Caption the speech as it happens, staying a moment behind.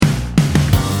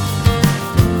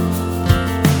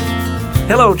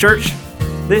Hello, church.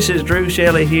 This is Drew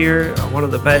Shelley here, one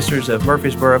of the pastors of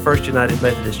Murfreesboro First United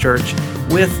Methodist Church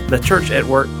with the Church at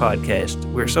Work podcast.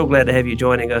 We're so glad to have you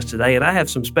joining us today, and I have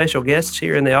some special guests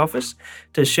here in the office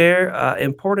to share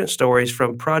important stories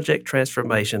from Project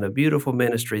Transformation, a beautiful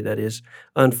ministry that is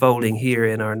unfolding here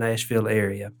in our Nashville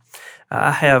area.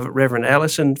 I have Reverend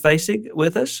Allison Fasig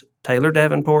with us, Taylor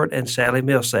Davenport, and Sally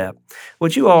Millsap.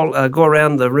 Would you all go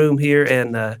around the room here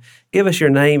and give us your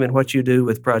name and what you do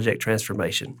with Project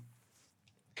Transformation?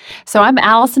 So I'm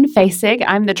Allison Fasig.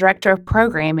 I'm the Director of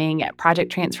Programming at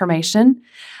Project Transformation,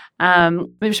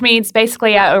 which means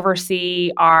basically I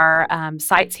oversee our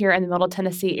sites here in the Middle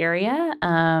Tennessee area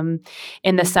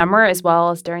in the summer as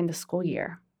well as during the school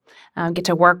year. Get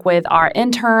to work with our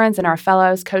interns and our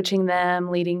fellows, coaching them,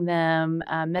 leading them,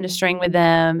 ministering with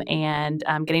them, and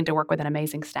getting to work with an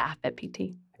amazing staff at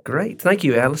PT. Great. Thank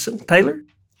you, Allison. Taylor?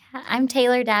 I'm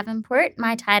Taylor Davenport.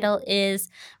 My title is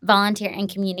Volunteer and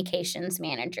Communications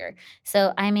Manager.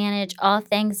 So I manage all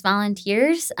things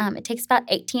volunteers. It takes about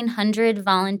 1,800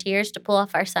 volunteers to pull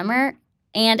off our summer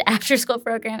and after-school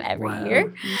program every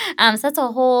year. So that's a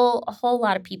whole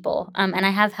lot of people. And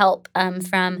I have help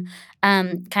from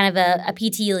kind of a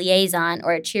PT liaison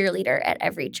or a cheerleader at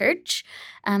every church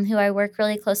who I work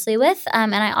really closely with.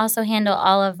 And I also handle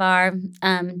all of our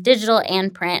digital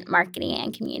and print marketing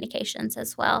and communications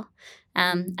as well.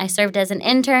 I served as an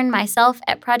intern myself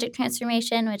at Project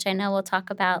Transformation, which I know we'll talk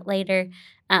about later.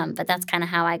 But that's kind of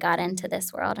how I got into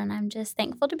this world, and I'm just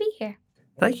thankful to be here.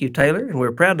 Thank you, Taylor. And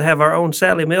we're proud to have our own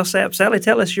Sally Millsap. Sally,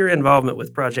 tell us your involvement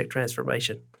with Project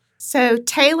Transformation. So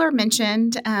Taylor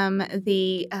mentioned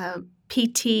the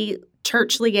PT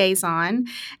church liaison,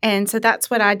 and so that's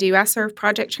what I do. I serve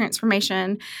Project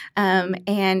Transformation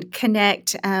and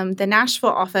connect the Nashville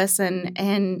office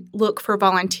and look for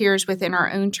volunteers within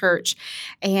our own church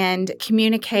and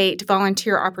communicate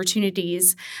volunteer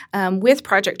opportunities with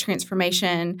Project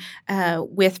Transformation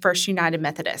with First United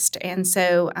Methodist. And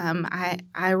so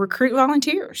I recruit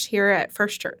volunteers here at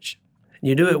First Church.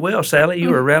 You do it well, Sally.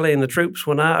 You were rallying the troops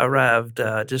when I arrived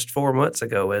just 4 months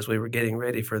ago as we were getting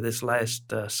ready for this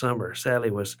last summer.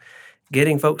 Sally was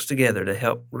getting folks together to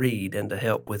help read and to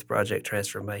help with Project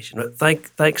Transformation. But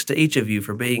thanks to each of you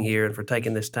for being here and for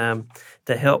taking this time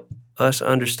to help us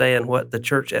understand what the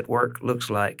Church at Work looks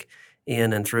like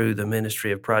in and through the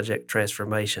ministry of Project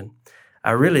Transformation.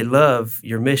 I really love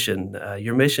your mission.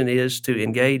 Your mission is to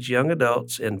engage young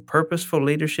adults in purposeful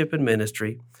leadership and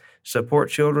ministry, support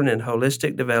children in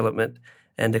holistic development,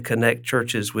 and to connect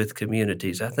churches with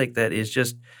communities. I think that is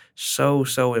just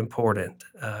so important.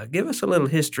 Give us a little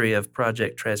history of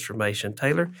Project Transformation.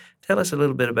 Taylor, tell us a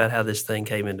little bit about how this thing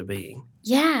came into being.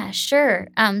 Yeah, sure.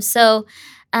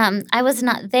 I was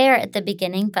not there at the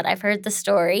beginning, but I've heard the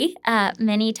story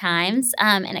many times.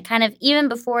 And it kind of, even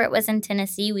before it was in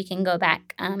Tennessee, we can go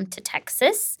back to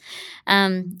Texas.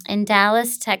 In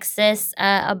Dallas, Texas,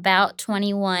 about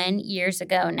 21 years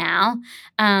ago now,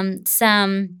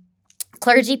 some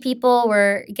clergy people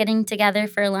were getting together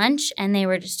for lunch, and they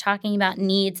were just talking about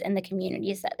needs in the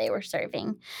communities that they were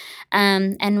serving.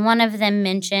 And one of them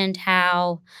mentioned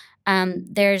how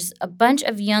there's a bunch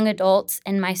of young adults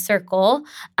in my circle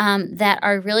that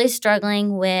are really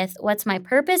struggling with what's my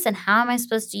purpose and how am I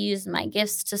supposed to use my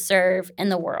gifts to serve in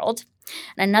the world.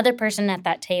 And another person at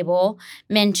that table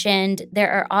mentioned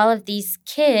there are all of these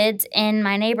kids in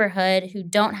my neighborhood who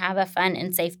don't have a fun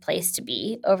and safe place to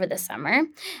be over the summer.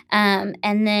 And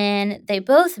then they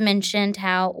both mentioned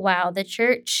how, wow, the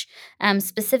church,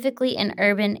 specifically in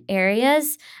urban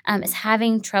areas, is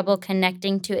having trouble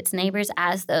connecting to its neighbors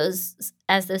as those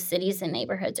cities and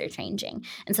neighborhoods are changing.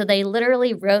 And so they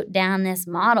literally wrote down this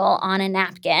model on a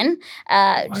napkin,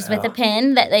 just with a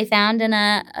pen that they found in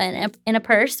a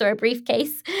purse or a briefcase.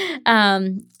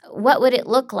 What would it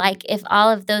look like if all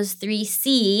of those 3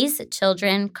 C's,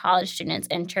 children, college students,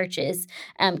 and churches,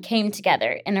 came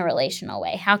together in a relational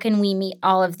way? How can we meet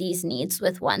all of these needs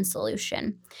with one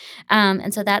solution?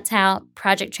 And so that's how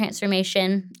Project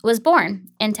Transformation was born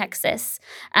in Texas.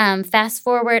 Fast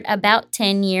forward about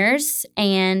 10 years,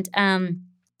 and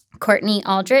Courtney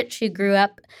Aldrich, who grew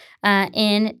up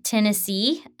in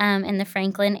Tennessee, in the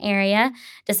Franklin area,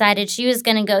 decided she was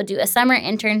going to go do a summer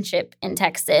internship in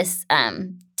Texas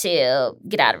to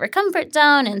get out of her comfort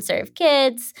zone and serve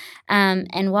kids.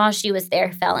 And while she was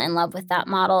there, fell in love with that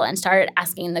model and started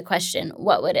asking the question,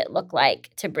 what would it look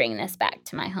like to bring this back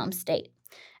to my home state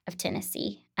of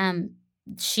Tennessee?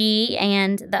 She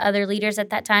and the other leaders at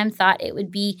that time thought it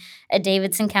would be a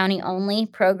Davidson County only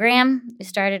program. We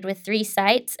started with 3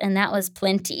 sites, and that was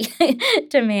plenty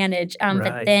to manage. Right.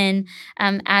 But then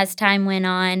as time went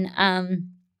on,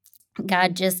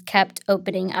 God just kept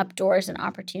opening up doors and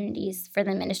opportunities for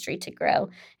the ministry to grow.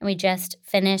 And we just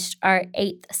finished our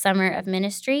 8th summer of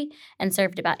ministry and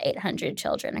served about 800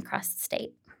 children across the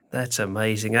state. That's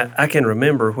amazing. I can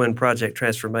remember when Project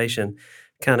Transformation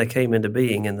kind of came into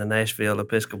being in the Nashville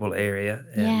Episcopal area.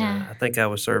 And Yeah. I think I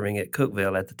was serving at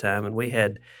Cookeville at the time. And we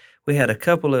had a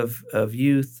couple of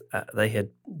youth. They had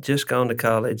just gone to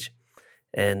college,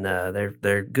 and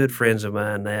they're good friends of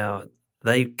mine now.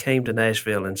 They came to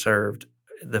Nashville and served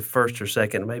the first or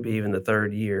second, maybe even the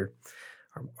third year,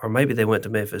 or maybe they went to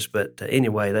Memphis. But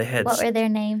anyway, they had. What were their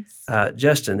names?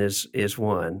 Justin is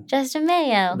one. Justin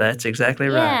Mayo. That's exactly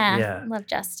right. Yeah. Love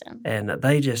Justin. And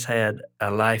they just had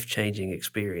a life-changing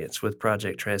experience with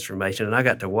Project Transformation, and I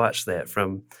got to watch that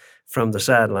from the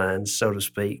sidelines, so to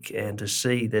speak, and to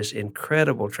see this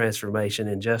incredible transformation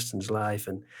in Justin's life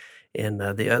and in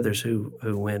the others who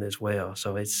went as well.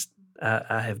 So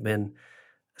I have been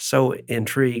so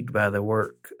intrigued by the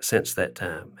work since that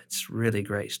time. It's really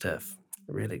great stuff.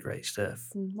 Really great stuff.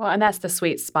 Well, and that's the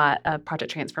sweet spot of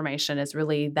Project Transformation, is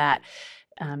really that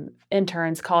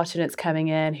interns, college students coming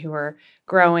in who are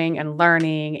growing and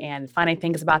learning and finding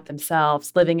things about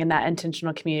themselves, living in that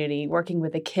intentional community, working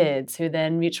with the kids who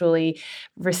then mutually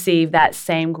receive that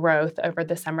same growth over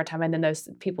the summertime. And then those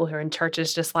people who are in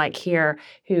churches just like here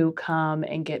who come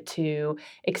and get to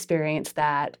experience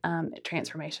that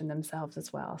transformation themselves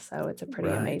as well. So it's a pretty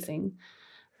amazing.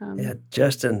 Yeah,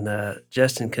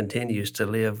 Justin continues to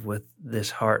live with this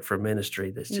heart for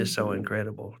ministry that's just so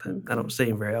incredible. I don't see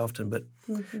him very often,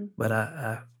 but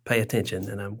I pay attention,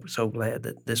 and I'm so glad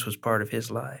that this was part of his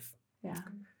life. Yeah.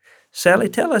 Sally,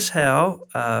 tell us how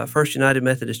First United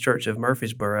Methodist Church of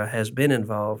Murfreesboro has been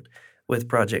involved with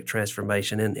Project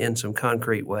Transformation in some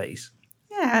concrete ways.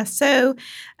 Yeah, so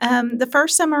the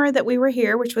first summer that we were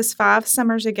here, which was 5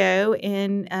 summers ago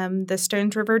in the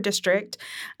Stones River District,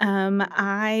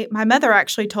 my mother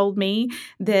actually told me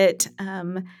that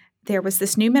there was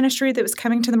this new ministry that was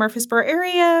coming to the Murfreesboro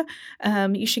area.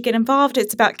 You should get involved.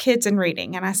 It's about kids and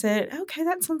reading. And I said, okay,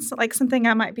 that sounds like something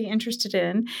I might be interested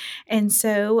in. And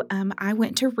so I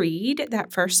went to read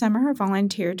that first summer,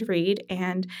 volunteered to read,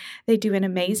 and they do an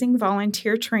amazing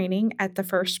volunteer training at the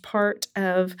first part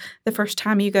of the first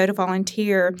time you go to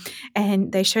volunteer.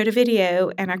 And they showed a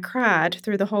video, and I cried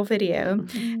through the whole video.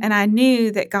 Mm-hmm. And I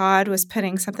knew that God was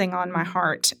putting something on my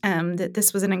heart, that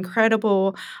this was an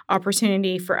incredible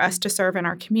opportunity for us to serve in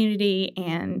our community,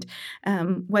 and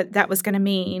what that was going to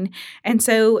mean. And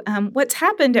so what's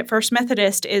happened at First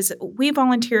Methodist is we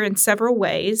volunteer in several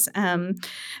ways.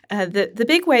 The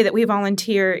big way that we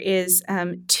volunteer is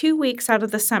 2 weeks out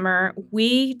of the summer,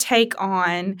 we take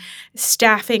on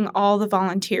staffing all the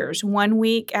volunteers, 1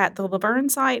 week at the Laverne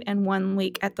site and 1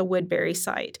 week at the Woodbury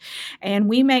site. And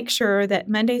we make sure that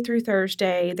Monday through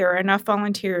Thursday, there are enough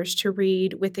volunteers to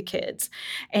read with the kids.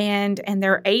 And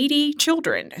there are 80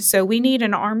 children. So we need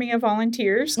an army of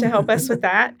volunteers to help us with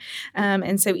that.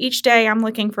 And so each day I'm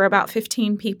looking for about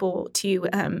 15 people to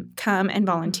come and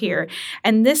volunteer.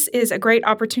 And this is a great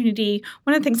opportunity.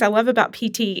 One of the things I love about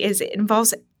PT is it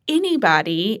involves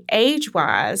anybody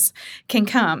age-wise can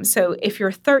come. So if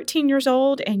you're 13 years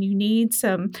old and you need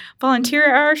some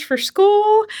volunteer hours for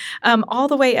school, all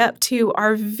the way up to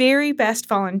our very best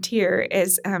volunteer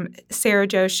is Sarah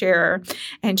Jo Scherer,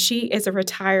 and she is a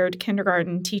retired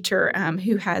kindergarten teacher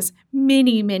who has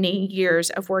many, many years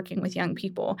of working with young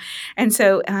people. And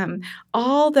so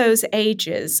all those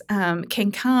ages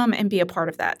can come and be a part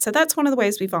of that. So that's one of the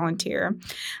ways we volunteer.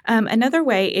 Another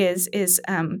way is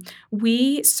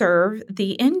we serve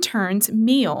the interns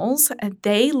meals.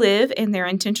 They live in their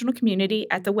intentional community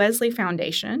at the Wesley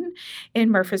Foundation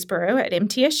in Murfreesboro at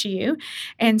MTSU.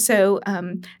 And so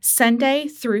Sunday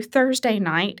through Thursday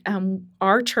night,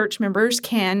 our church members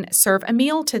can serve a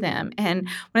meal to them. And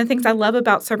one of the things I love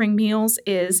about serving meals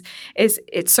is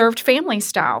it's served family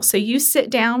style. So you sit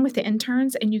down with the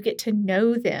interns and you get to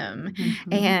know them.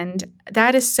 Mm-hmm. And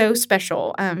that is so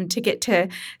special to get to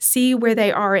see where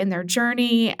they are in their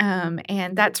journey.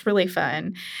 And that's really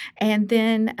fun. And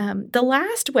then the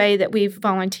last way that we've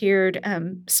volunteered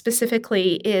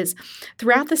specifically is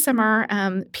throughout the summer,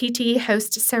 PT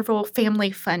hosts several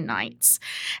family fun nights.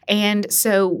 And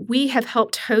so we have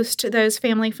helped host those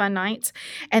family fun nights.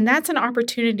 And that's an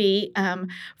opportunity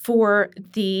for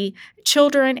the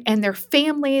children and their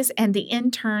families and the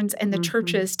interns and the mm-hmm.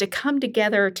 churches to come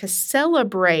together to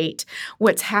celebrate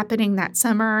what's happening that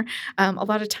summer. A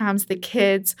lot of times the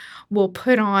kids will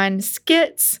put on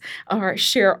skits or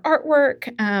share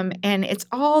artwork, and it's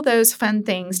all those fun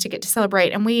things to get to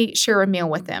celebrate, and we share a meal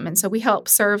with them. And so we help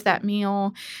serve that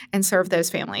meal and serve those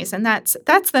families, and that's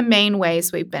the main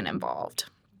ways we've been involved.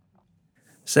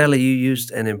 Sally, you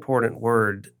used an important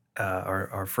word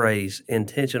or phrase,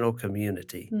 intentional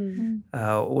community.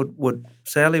 Would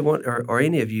Sally want, or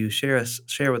any of you share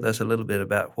with us a little bit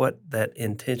about what that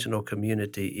intentional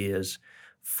community is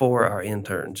for our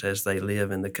interns as they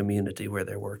live in the community where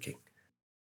they're working?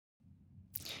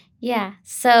 Yeah.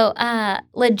 So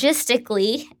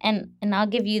logistically, and I'll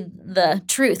give you the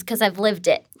truth because I've lived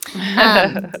it.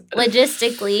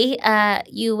 Logistically,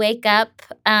 you wake up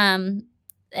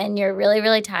and you're really,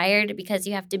 really tired because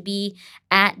you have to be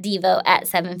at Devo at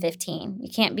 7:15. You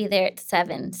can't be there at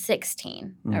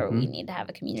 7:16, or we need to have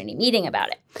a community meeting about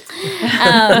it.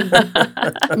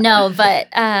 No, but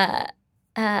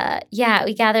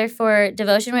we gather for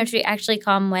devotion, which we actually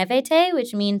call muévete,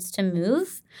 which means to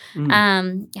move.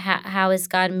 How is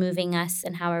God moving us,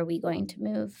 and how are we going to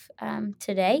move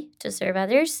today to serve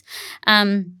others?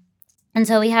 And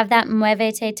so we have that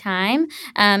muévete time,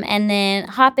 and then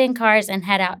hop in cars and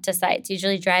head out to sites,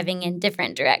 usually driving in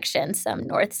different directions, some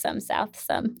north, some south,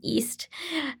 some east.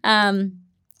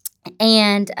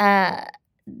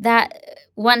 That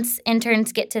once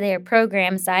interns get to their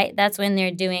program site, that's when they're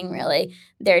doing really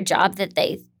their job that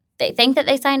they think that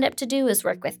they signed up to do is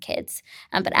work with kids.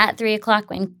 But at 3 o'clock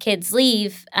when kids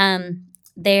leave,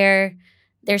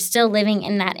 they're still living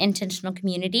in that intentional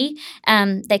community.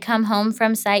 They come home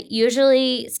from site,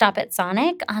 usually stop at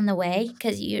Sonic on the way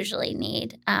because you usually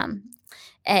need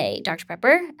a Dr.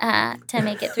 Pepper to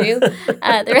make it through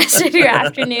the rest of your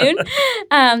afternoon.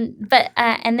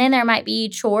 And then there might be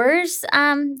chores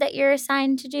that you're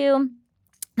assigned to do.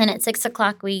 Then at 6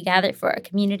 o'clock, we gather for a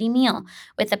community meal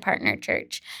with a partner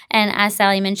church. And as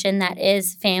Sally mentioned, that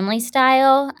is family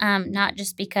style, not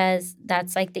just because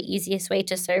that's like the easiest way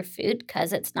to serve food,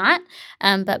 because it's not,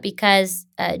 but because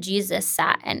Jesus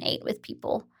sat and ate with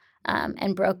people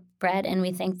and broke bread. And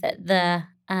we think that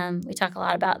we talk a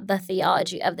lot about the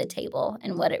theology of the table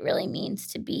and what it really means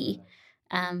to be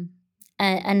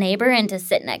a neighbor and to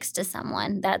sit next to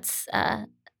someone. That's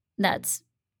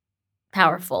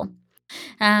powerful.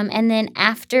 And then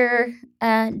after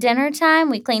dinner time,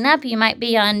 we clean up. You might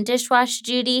be on dishwash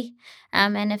duty.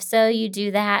 And if so, you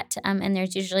do that. And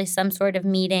there's usually some sort of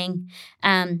meeting.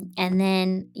 And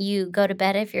then you go to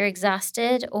bed if you're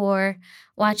exhausted, or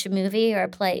watch a movie or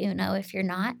play Uno if you're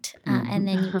not. And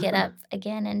then you get up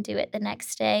again and do it the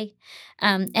next day.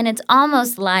 And it's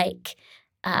almost like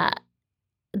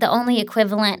the only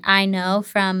equivalent I know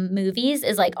from movies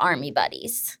is like army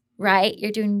buddies. Right? You're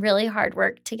doing really hard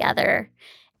work together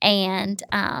and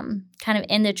kind of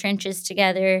in the trenches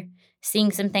together,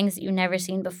 seeing some things that you've never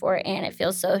seen before, and it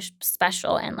feels so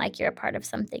special and like you're a part of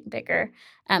something bigger.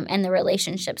 And the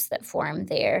relationships that form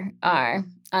there are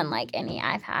unlike any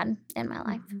I've had in my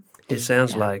life. It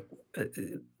sounds like,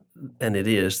 and it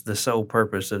is, the sole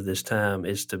purpose of this time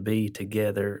is to be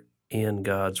together in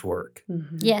God's work.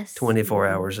 Yes. 24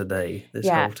 hours a day this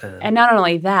whole time. And not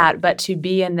only that, but to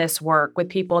be in this work with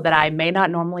people that I may not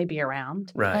normally be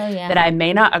around, right? That I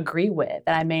may not agree with,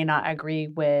 that I may not agree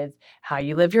with how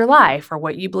you live your life or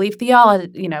what you believe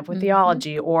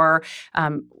theology or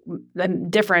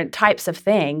different types of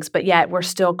things, but yet we're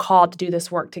still called to do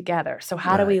this work together. So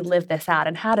how do we live this out?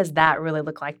 And how does that really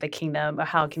look like the kingdom, or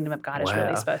how the kingdom of God is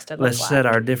really supposed to look like? Let's set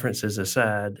our differences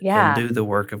aside and do the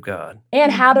work of God.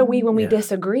 And how do we, when we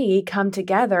disagree, come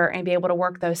together and be able to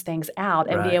work those things out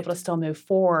and be able to still move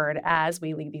forward as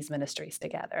we lead these ministries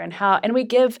together? And we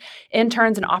give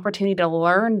interns an opportunity to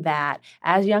learn that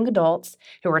as young adults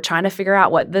who are trying to figure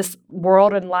out what this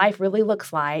world and life really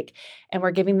looks like. And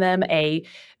we're giving them a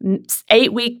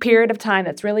 8-week period of time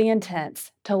that's really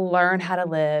intense to learn how to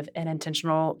live in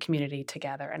intentional community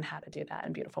together and how to do that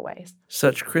in beautiful ways.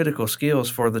 Such critical skills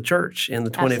for the church in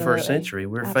the 21st century.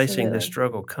 We're facing this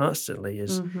struggle constantly.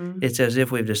 It's as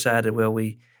if we've decided, well,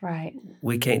 we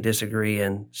can't disagree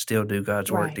and still do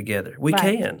God's work together. We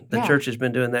can. The church has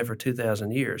been doing that for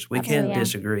 2,000 years. We can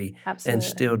disagree and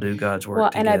still do God's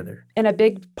work together. And a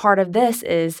big part of this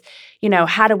is,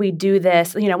 how do we do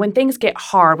this? When things get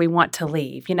hard, we want to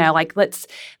leave. Like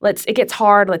it gets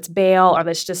hard, let's bail, or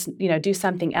let's just, do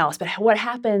something else. But what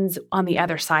happens on the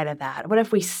other side of that? What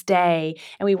if we stay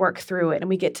and we work through it and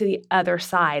we get to the other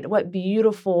side? What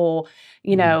beautiful,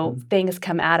 things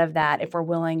come out of that if we're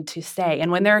willing to stay.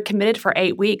 And when they're committed for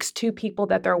 8 weeks to people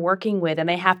that they're working with, and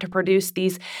they have to produce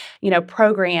these,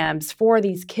 programs for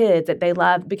these kids that they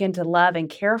begin to love and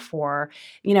care for,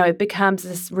 it becomes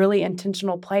this really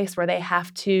intentional place where they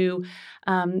have to,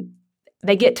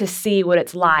 they get to see what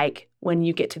it's like when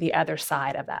you get to the other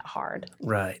side of that hard.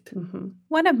 Right. Mm-hmm.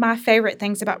 One of my favorite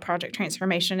things about Project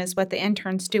Transformation is what the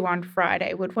interns do on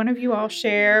Friday. Would one of you all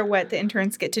share what the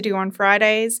interns get to do on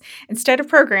Fridays? Instead of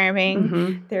programming,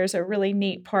 Mm-hmm. there's a really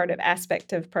neat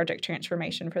aspect of Project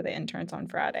Transformation for the interns on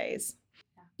Fridays.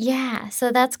 Yeah,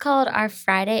 so that's called our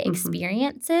Friday Mhm.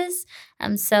 experiences.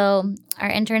 So our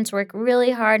interns work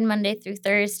really hard Monday through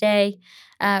Thursday,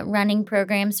 running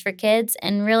programs for kids.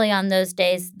 And really on those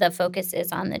days, the focus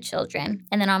is on the children.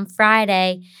 And then on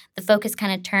Friday, the focus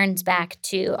kind of turns back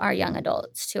to our young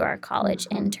adults, to our college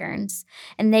Mhm. interns.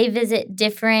 And they visit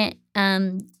different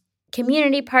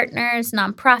community partners,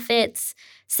 nonprofits,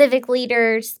 civic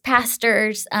leaders,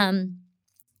 pastors,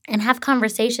 and have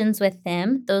conversations with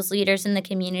them, those leaders in the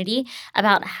community,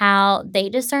 about how they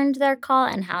discerned their call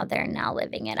and how they're now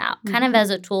living it out, kind of Mhm. as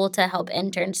a tool to help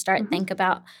interns start Mhm. think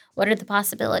about what are the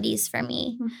possibilities for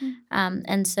me. Mhm.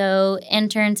 And so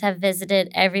interns have visited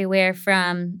everywhere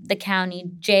from the county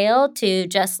jail to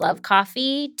Just Love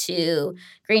Coffee to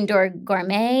Green Door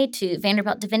Gourmet to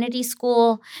Vanderbilt Divinity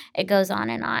School. It goes on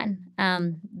and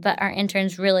on. But our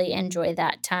interns really enjoy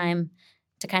that time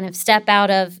to kind of step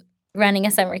out of running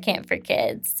a summer camp for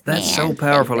kids. That's so and think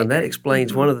powerful, and that bigger.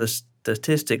 explains Mhm. one of the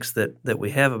statistics that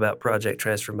we have about Project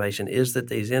Transformation is that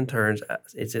these interns,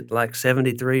 it's at like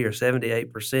 73 or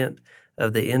 78%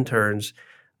 of the interns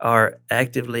are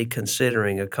actively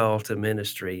considering a call to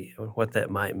ministry or what that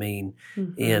might mean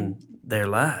Mhm. in their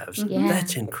lives. Mhm.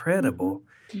 That's incredible.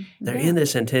 Mhm. They're Yeah. in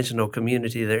this intentional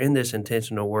community, they're in this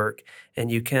intentional work,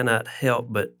 and you cannot help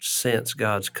but sense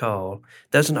God's call.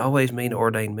 Doesn't always mean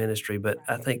ordained ministry, but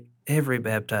I think every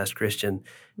baptized Christian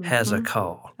has a Mhm.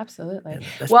 call. Absolutely. And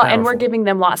that's Well, and we're powerful. giving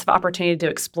them lots of opportunity to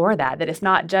explore that it's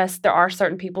not just there are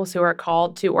certain people who are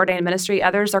called to ordained ministry.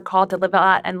 Others are called to live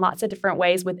out in lots of different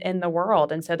ways within the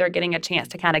world. And so they're getting a chance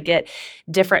to kind of get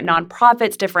different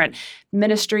nonprofits, different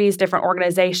ministries, different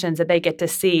organizations that they get to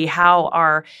see how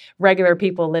are regular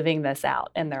people living this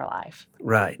out in their life.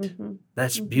 Right. Mm-hmm.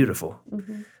 That's Mhm. beautiful.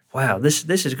 Mm-hmm. Wow, this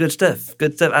is good stuff.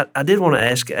 Good stuff. I did want to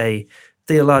ask a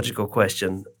theological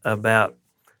question about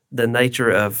the nature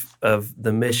of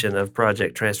the mission of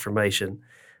Project Transformation.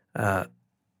 Uh,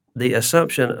 the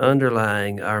assumption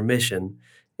underlying our mission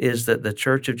is that the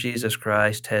Church of Jesus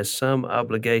Christ has some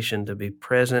obligation to be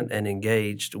present and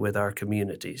engaged with our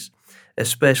communities,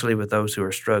 especially with those who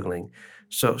are struggling.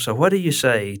 So what do you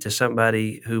say to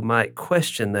somebody who might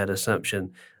question that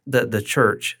assumption that the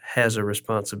church has a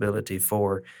responsibility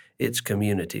for its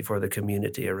community, for the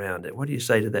community around it? What do you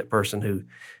say to that person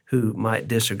who might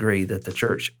disagree that the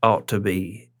church ought to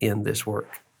be in this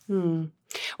work?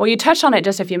 Well, you touched on it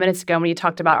just a few minutes ago when you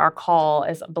talked about our call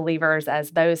as believers,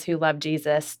 as those who love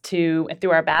Jesus, to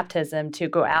through our baptism, to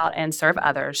go out and serve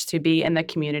others, to be in the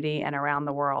community and around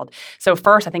the world. So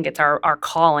first, I think it's our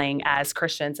calling as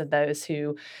Christians of those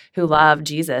who love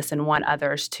Jesus and want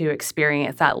others to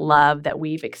experience that love that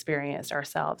we've experienced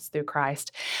ourselves through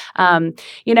Christ.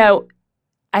 You know,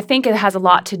 I think it has a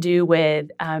lot to do with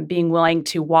being willing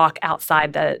to walk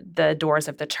outside the doors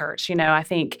of the church. You know, I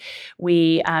think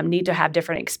we need to have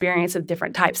different experience with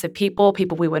different types of people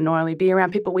we would normally be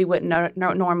around, people we wouldn't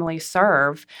normally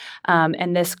serve.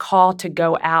 And this call to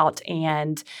go out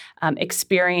and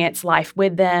experience life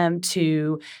with them,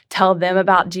 to tell them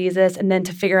about Jesus, and then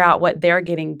to figure out what they're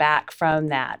getting back from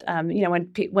that. You know,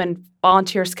 when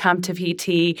volunteers come to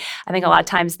PT, I think a lot of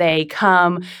times they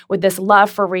come with this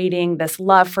love for reading, this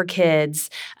love for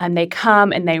kids, and they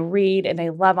come and they read and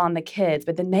they love on the kids,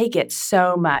 but then they get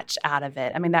so much out of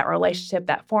it. I mean, that relationship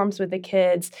that forms with the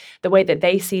kids, the way that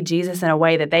they see Jesus in a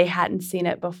way that they hadn't seen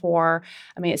it before.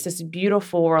 I mean, it's this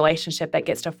beautiful relationship that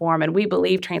gets to form, and we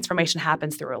believe transformation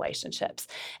happens through relationships.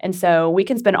 And so we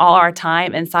can spend all our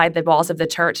time inside the walls of the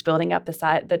church, building up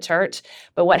the church,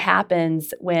 but what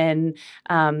happens when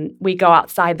we go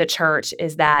outside the church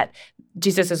is that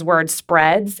Jesus' word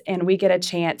spreads, and we get a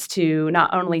chance to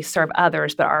not only serve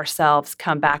others, but ourselves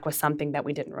come back with something that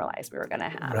we didn't realize we were going to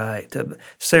have. Right.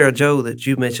 Sarah Jo, that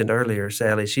you mentioned earlier,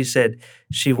 Sally, she said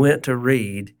she went to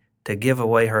read to give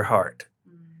away her heart.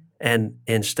 And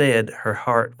instead, her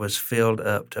heart was filled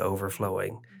up to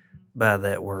overflowing by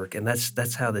that work. And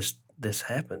that's how this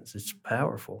happens. It's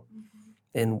powerful.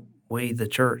 And we, the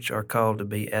church, are called to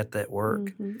be at that work.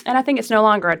 Mm-hmm. And I think it's no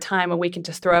longer a time when we can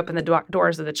just throw open the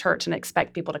doors of the church and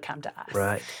expect people to come to us.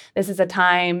 Right. This is a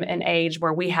time and age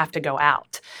where we have to go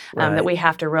out, Right. that we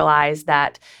have to realize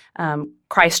that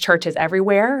Christ Church is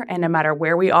everywhere, and no matter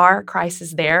where we are, Christ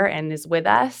is there and is with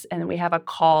us, and we have a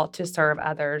call to serve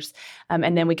others.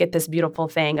 And then we get this beautiful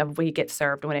thing of we get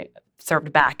served when it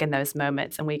served back in those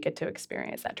moments, and we get to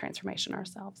experience that transformation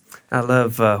ourselves. I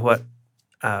love what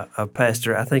a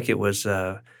pastor. I think it was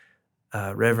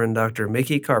Reverend Dr.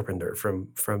 Mickey Carpenter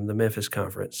from the Memphis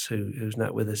Conference, who's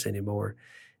not with us anymore.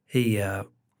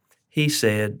 He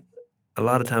said a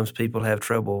lot of times people have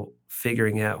trouble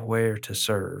figuring out where to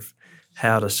serve,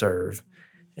 how to serve.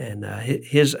 And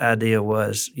his idea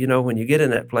was, when you get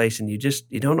in that place and you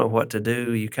don't know what to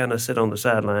do, you kind of sit on the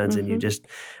sidelines and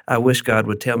I wish God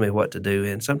would tell me what to do.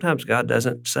 And sometimes God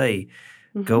doesn't say,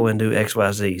 go and do X,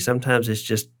 Y, Z. Sometimes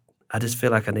it's I just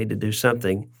feel like I need to do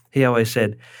something. He always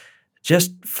said,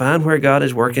 just find where God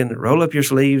is working, roll up your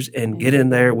sleeves, and get in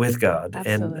there with God.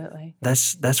 Absolutely. And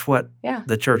that's what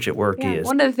the church at work is.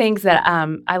 One of the things that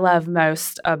I love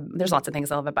most, there's lots of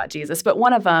things I love about Jesus, but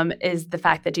one of them is the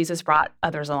fact that Jesus brought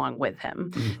others along with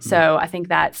him. So I think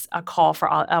that's a call for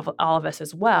all of us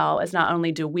as well, is not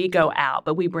only do we go out,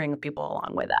 but we bring people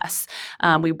along with us.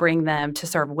 We bring them to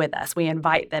serve with us. We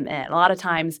invite them in. A lot of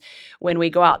times when we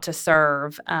go out to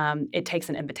serve, it takes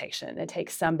an invitation. It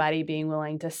takes somebody being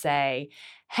willing to say,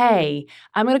 hey,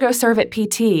 I'm going to go serve at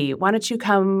PT. Why don't you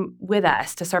come with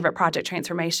us to serve at Project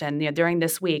Transformation during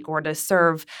this week, or to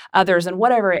serve others and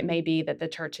whatever it may be that the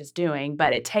church is doing.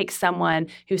 But it takes someone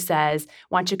who says,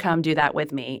 why don't you come do that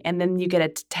with me? And then you get a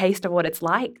taste of what it's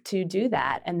like to do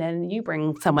that. And then you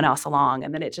bring someone else along,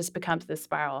 and then it just becomes this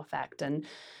spiral effect. And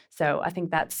so I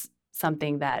think that's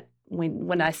something that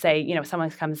when I say, someone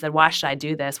comes and said, why should I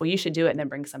do this? Well, you should do it and then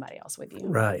bring somebody else with you.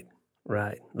 Right.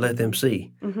 Let them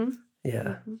see.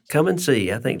 Yeah. Come and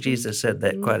see. I think Jesus said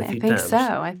that quite a few times.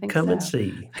 I think so. Come and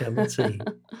see. Come and see.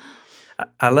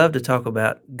 I love to talk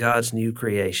about God's new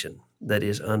creation that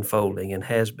is unfolding and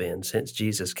has been since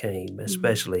Jesus came,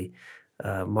 especially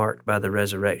marked by the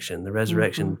resurrection. The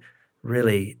resurrection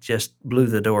really just blew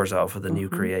the doors off of the new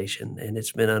creation, and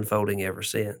it's been unfolding ever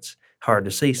since. Hard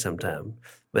to see sometimes,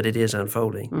 but it is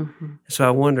unfolding. So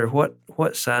I wonder,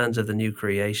 what signs of the new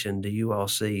creation do you all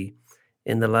see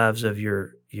in the lives of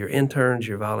your interns,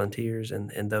 your volunteers,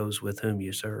 and those with whom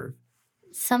you serve?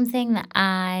 Something that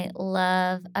I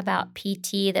love about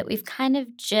PT that we've kind of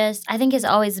I think has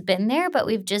always been there, but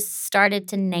we've just started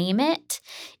to name it,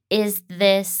 is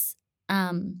this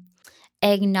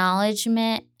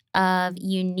acknowledgement of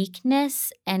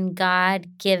uniqueness and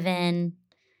God-given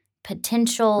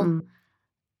potential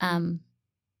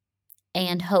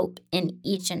and hope in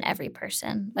each and every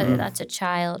person, whether that's a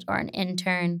child or an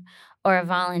intern or a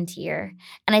volunteer.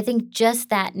 And I think just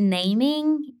that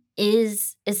naming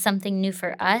is something new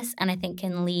for us, and I think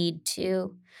can lead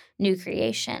to new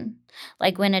creation.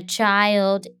 Like when a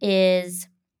child is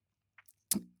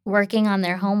working on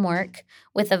their homework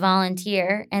with a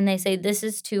volunteer and they say, this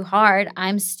is too hard,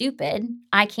 I'm stupid,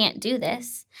 I can't do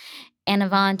this. And a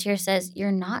volunteer says,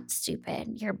 you're not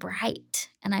stupid, you're bright,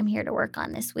 and I'm here to work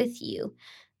on this with you.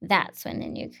 That's when the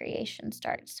new creation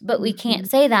starts. But we can't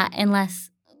say that unless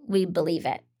we believe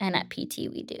it. And at PT,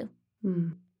 we do.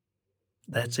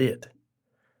 That's it.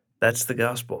 That's the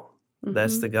gospel.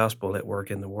 That's the gospel at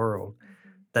work in the world.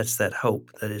 That's that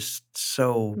hope that is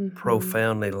so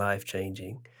profoundly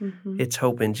life-changing. It's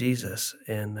hope in Jesus.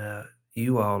 And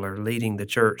you all are leading the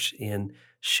church in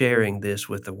sharing this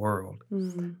with the world,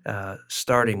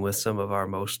 starting with some of our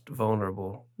most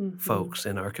vulnerable folks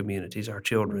in our communities, our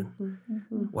children.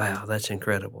 Wow, that's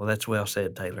incredible. That's well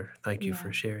said, Taylor. Thank you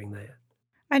for sharing that.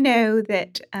 I know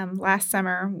that last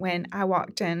summer when I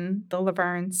walked in the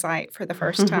Laverne site for the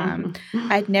first time,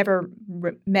 I'd never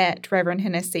met Reverend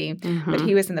Hennessy, but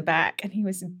he was in the back and he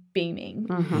was beaming.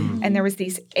 And there was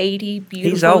these 80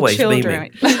 beautiful He's always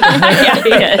children.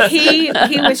 beaming.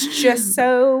 He was just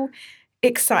so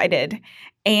excited.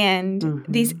 And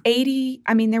these 80,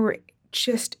 there were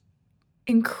just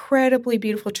incredibly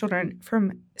beautiful children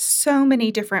from so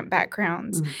many different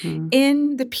backgrounds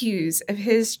in the pews of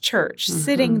his church,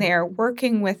 sitting there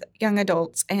working with young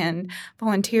adults and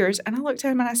volunteers. And I looked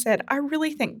at him and I said, I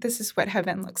really think this is what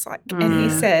heaven looks like. And he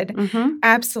said,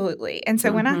 absolutely. And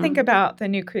so when I think about the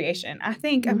new creation, I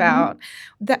think about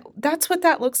that's what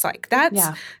that looks like.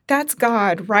 That's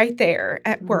God right there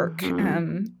at work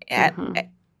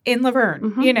in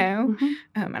Laverne,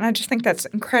 and I just think that's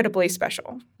incredibly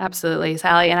special. Absolutely,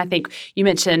 Sally. And I think you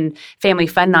mentioned family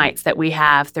fun nights that we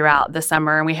have throughout the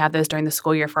summer, and we have those during the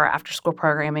school year for our after-school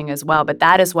programming as well. But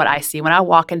that is what I see when I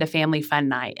walk into family fun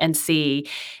night and see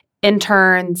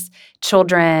interns,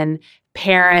 children,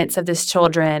 parents of these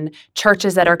children,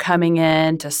 churches that are coming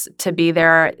in to be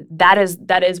there. That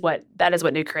is what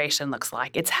New Creation looks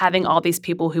like. It's having all these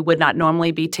people who would not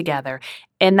normally be together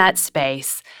in that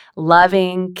space,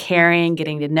 loving, caring,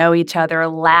 getting to know each other,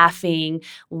 laughing,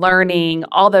 learning.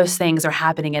 All those things are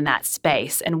happening in that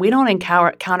space. And we don't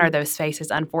encounter those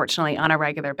spaces, unfortunately, on a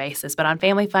regular basis. But on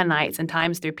Family Fun Nights and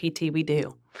times through PT, we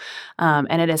do.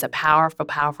 And it is a powerful,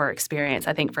 powerful experience,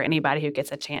 I think, for anybody who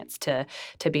gets a chance to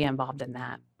be involved in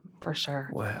that, for sure.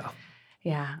 Wow.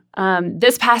 Yeah.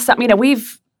 This past summer,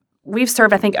 we've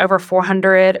served, I think, over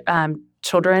 400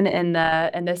 children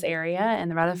in this area in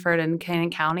the Rutherford and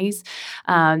Cannon counties.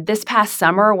 This past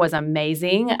summer was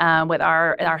amazing with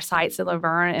our sites in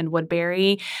Laverne and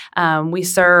Woodbury. We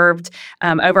served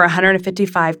over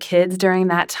 155 kids during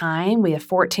that time. We have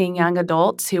 14 young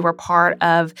adults who were part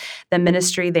of the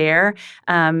ministry there.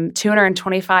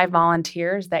 225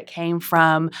 volunteers that came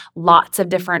from lots of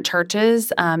different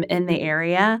churches in the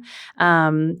area.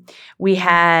 We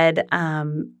had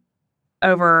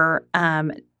over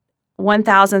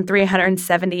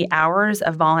 1,370 hours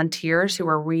of volunteers who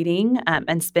were reading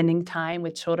and spending time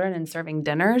with children and serving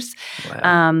dinners.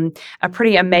 Wow. A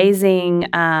pretty amazing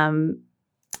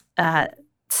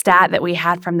stat that we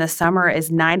had from this summer is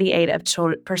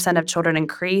 98% of children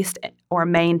increased or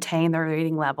maintained their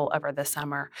reading level over the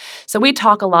summer. So we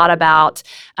talk a lot about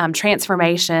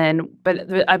transformation, but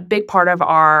a big part of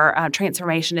our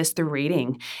transformation is through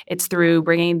reading. It's through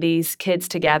bringing these kids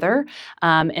together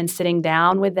and sitting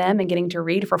down with them and getting to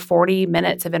read for 40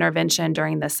 minutes of intervention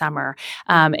during the summer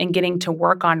and getting to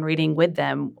work on reading with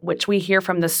them, which we hear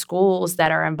from the schools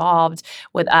that are involved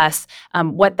with us,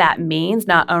 what that means,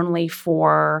 not only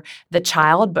for the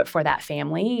child, but for that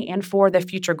family and for the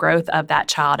future growth of that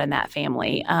child and that family.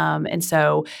 And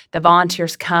so the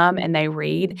volunteers come and they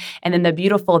read. And then the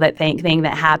beautiful thing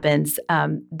that happens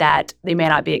that they may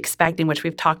not be expecting, which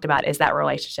we've talked about, is that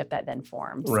relationship that then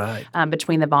forms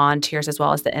between the volunteers as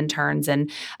well as the interns.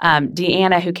 And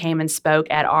Deanna, who came and spoke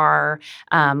at our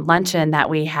luncheon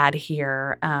that we had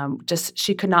here,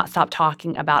 she could not stop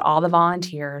talking about all the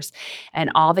volunteers and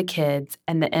all the kids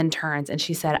and the interns. And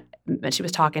she said, she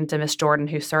was talking to Miss Jordan,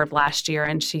 who served last year,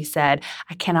 and she said,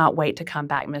 "I cannot wait to come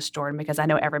back, Miss Jordan, because I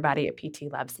know everybody at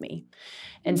PT loves me."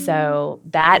 And so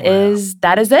that is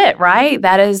it, right?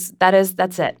 That's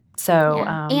it. So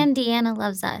and Deanna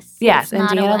loves us. Yes, and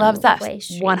Deanna loves us.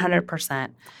 100%.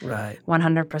 Right.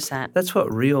 100%. That's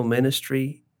what real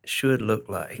ministry should look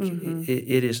like. Mm-hmm.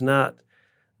 It is not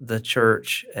the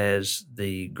church as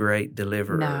the great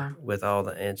deliverer with all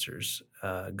the answers,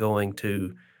 going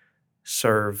to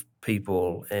serve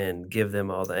people and give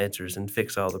them all the answers and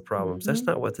fix all the problems. Mm-hmm. That's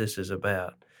not what this is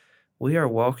about. We are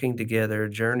walking together,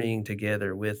 journeying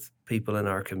together with people in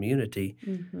our community.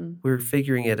 Mm-hmm. We're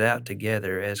figuring it out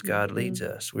together as God Mm-hmm. leads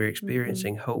us. We're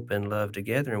experiencing hope and love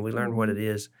together, and we learn what it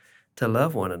is to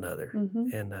love one another. Mm-hmm.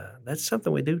 And that's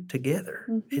something we do together.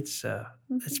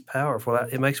 Mm-hmm. It's powerful.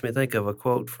 It makes me think of a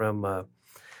quote from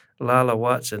Lila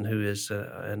Watson, who is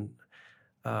an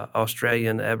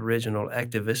Australian Aboriginal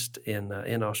activist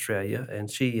in Australia,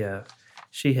 and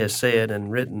she has said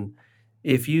and written,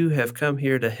 "If you have come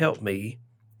here to help me,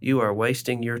 you are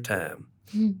wasting your time.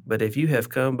 But if you have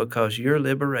come because your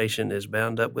liberation is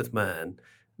bound up with mine,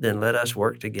 then let us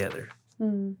work together."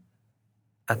 Mm-hmm.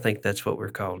 I think that's what we're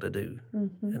called to do,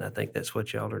 Mm-hmm. and I think that's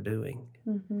what y'all are doing.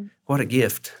 Mm-hmm. What a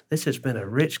gift. This has been a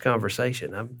rich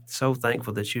conversation. I'm so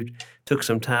thankful that you took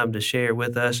some time to share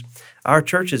with us. Our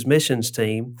church's missions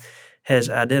team has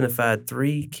identified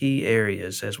 3 key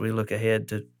areas as we look ahead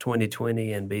to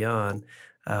 2020 and beyond.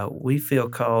 We feel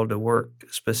called to work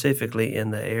specifically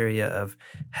in the area of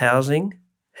housing,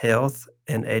 health,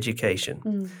 and education.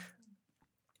 Mm-hmm.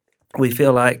 We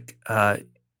feel like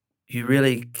you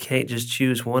really can't just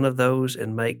choose one of those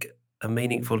and make a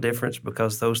meaningful difference,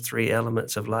 because those 3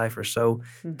 elements of life are so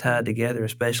tied together,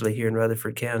 especially here in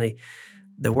Rutherford County.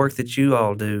 The work that you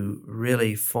all do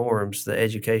really forms the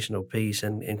educational piece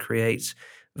and creates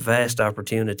vast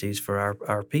opportunities for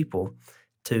our people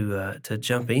to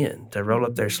jump in, to roll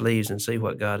up their sleeves and see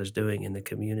what God is doing in the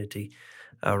community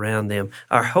around them.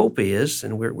 Our hope is,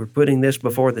 and we're putting this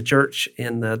before the church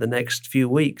in the next few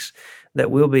weeks, that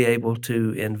we'll be able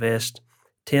to invest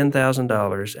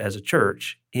 $10,000 as a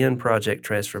church in Project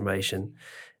Transformation,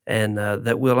 and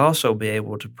that we'll also be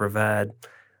able to provide,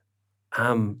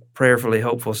 I'm prayerfully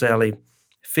hopeful, Sally,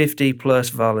 50-plus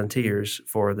volunteers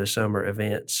for the summer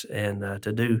events, and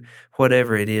to do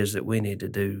whatever it is that we need to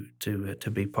do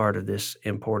to be part of this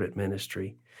important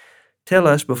ministry. Tell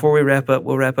us, before we wrap up,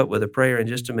 we'll wrap up with a prayer in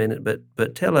just a minute,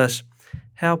 but tell us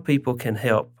how people can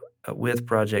help with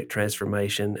Project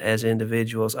Transformation as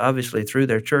individuals, obviously through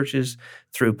their churches,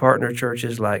 through partner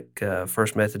churches like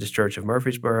First Methodist Church of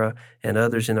Murfreesboro and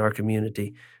others in our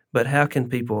community. But how can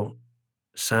people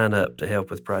sign up to help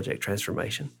with Project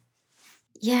Transformation?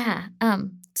 Yeah.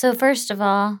 So first of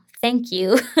all, thank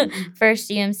you,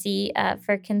 First UMC,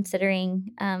 for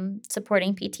considering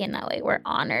supporting PT in that way. We're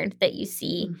honored that you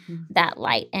see that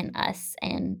light in us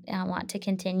and want to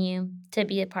continue to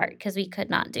be a part, because we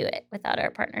could not do it without our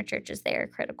partner churches. They are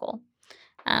critical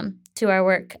to our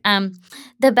work.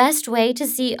 The best way to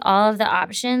see all of the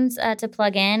options to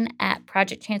plug in at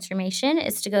Project Transformation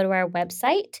is to go to our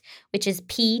website, which is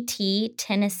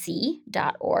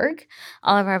pttennessee.org.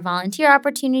 All of our volunteer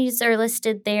opportunities are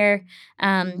listed there.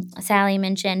 Sally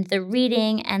mentioned the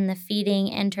reading and the feeding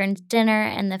interns dinner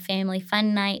and the family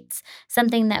fun nights.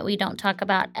 Something that we don't talk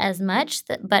about as much,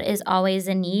 but is always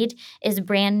a need, is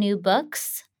brand new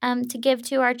books to give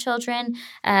to our children.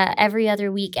 Every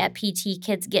other week at PT,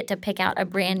 kids get to pick out a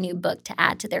brand new book to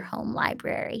add to their home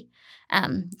library,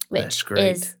 which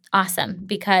is awesome,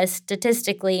 because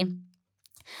statistically,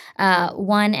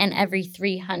 1 in every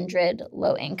 300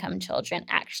 low-income children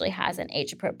actually has an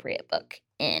age-appropriate book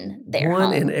in their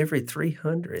home. 1 in every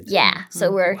 300. Yeah,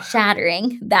 so we're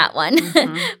shattering that one,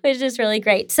 which is really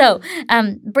great. So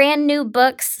brand new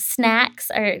books,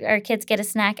 snacks. Our kids get a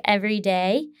snack every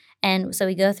day. And so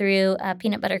we go through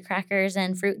peanut butter crackers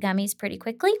and fruit gummies pretty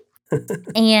quickly.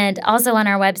 And also on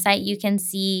our website, you can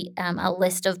see a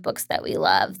list of books that we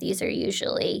love. These are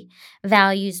usually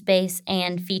values-based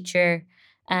and feature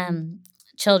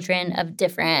children of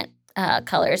different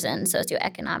colors and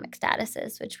socioeconomic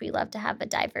statuses, which we love to have a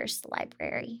diverse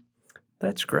library.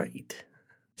 That's great.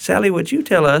 Sally, would you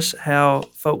tell us how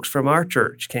folks from our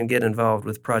church can get involved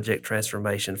with Project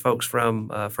Transformation, folks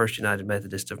from First United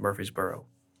Methodist of Murfreesboro?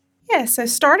 Yes, so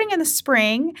starting in the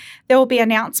spring, there will be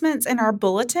announcements in our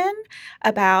bulletin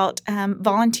about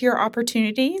volunteer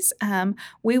opportunities.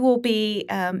 We will be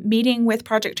meeting with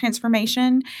Project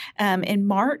Transformation in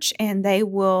March, and they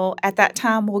will, at that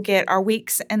time, we'll get our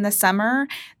weeks in the summer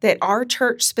that our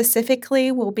church specifically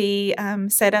will be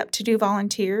set up to do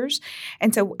volunteers.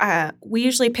 And so we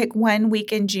usually pick 1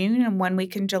 week in June and 1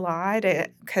 week in July,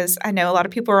 because I know a lot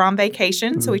of people are on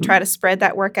vacation, so we try to spread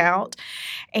that work out.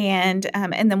 And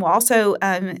then we'll also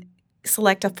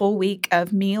select a full week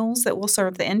of meals that will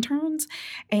serve the interns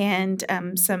and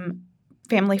some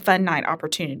family fun night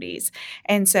opportunities.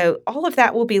 And so all of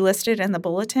that will be listed in the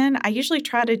bulletin. I usually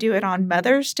try to do it on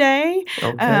Mother's Day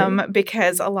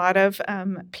because a lot of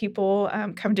people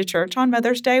come to church on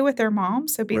Mother's Day with their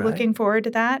moms, so be looking forward to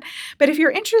that. But if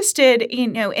you're interested,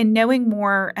 in knowing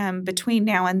more between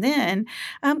now and then,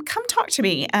 come talk to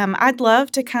me. I'd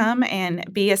love to come and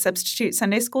be a substitute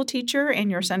Sunday school teacher in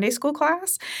your Sunday school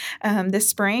class this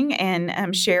spring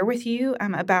and share with you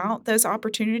about those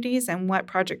opportunities and what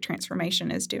Project Transformation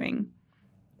is doing.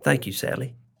 Thank you,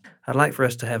 Sally. I'd like for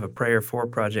us to have a prayer for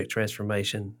Project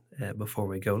Transformation before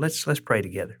we go. Let's pray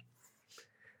together.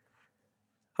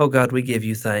 Oh God, we give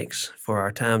you thanks for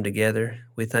our time together.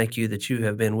 We thank you that you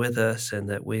have been with us and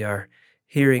that we are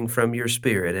hearing from your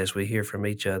Spirit as we hear from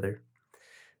each other.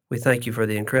 We thank you for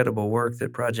the incredible work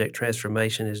that Project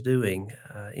Transformation is doing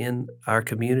in our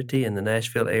community, in the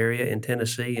Nashville area, in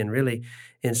Tennessee, and really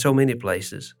in so many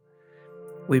places.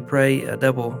 We pray a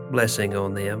double blessing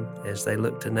on them as they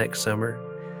look to next summer.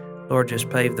 Lord, just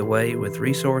pave the way with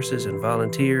resources and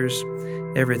volunteers,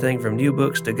 everything from new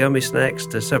books to gummy snacks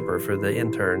to supper for the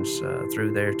interns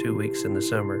through their 2 weeks in the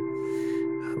summer.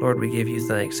 Lord, we give you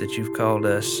thanks that you've called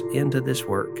us into this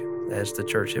work as the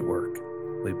church at work.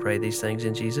 We pray these things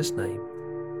in Jesus' name.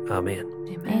 Amen.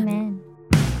 Amen.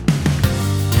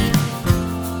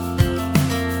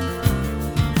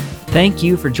 Thank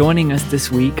you for joining us this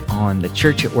week on the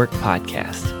Church at Work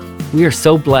podcast. We are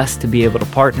so blessed to be able to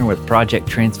partner with Project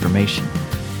Transformation.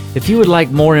 If you would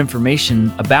like more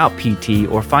information about PT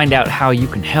or find out how you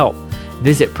can help,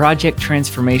 visit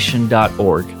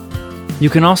projecttransformation.org. You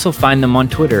can also find them on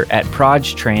Twitter at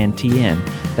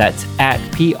ProjTranTN. That's at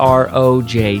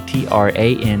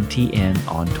PROJTRANTN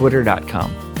on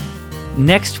Twitter.com.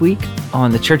 Next week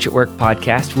on the Church at Work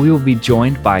podcast, we will be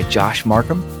joined by Josh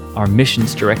Markham, our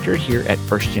missions director here at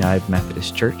First United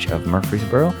Methodist Church of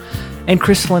Murfreesboro, and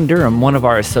Chrislyn Durham, one of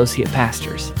our associate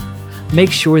pastors.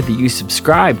 Make sure that you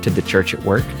subscribe to the Church at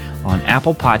Work on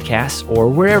Apple Podcasts or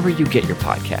wherever you get your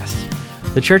podcasts.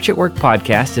 The Church at Work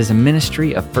podcast is a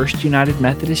ministry of First United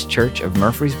Methodist Church of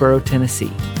Murfreesboro,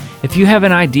 Tennessee. If you have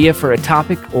an idea for a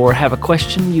topic or have a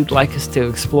question you'd like us to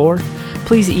explore,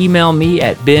 please email me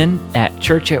at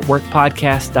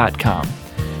ben@churchatworkpodcast.com.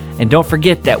 And don't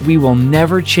forget that we will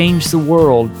never change the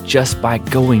world just by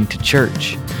going to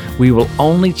church. We will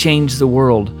only change the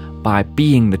world by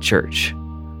being the church.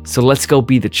 So let's go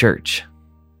be the church.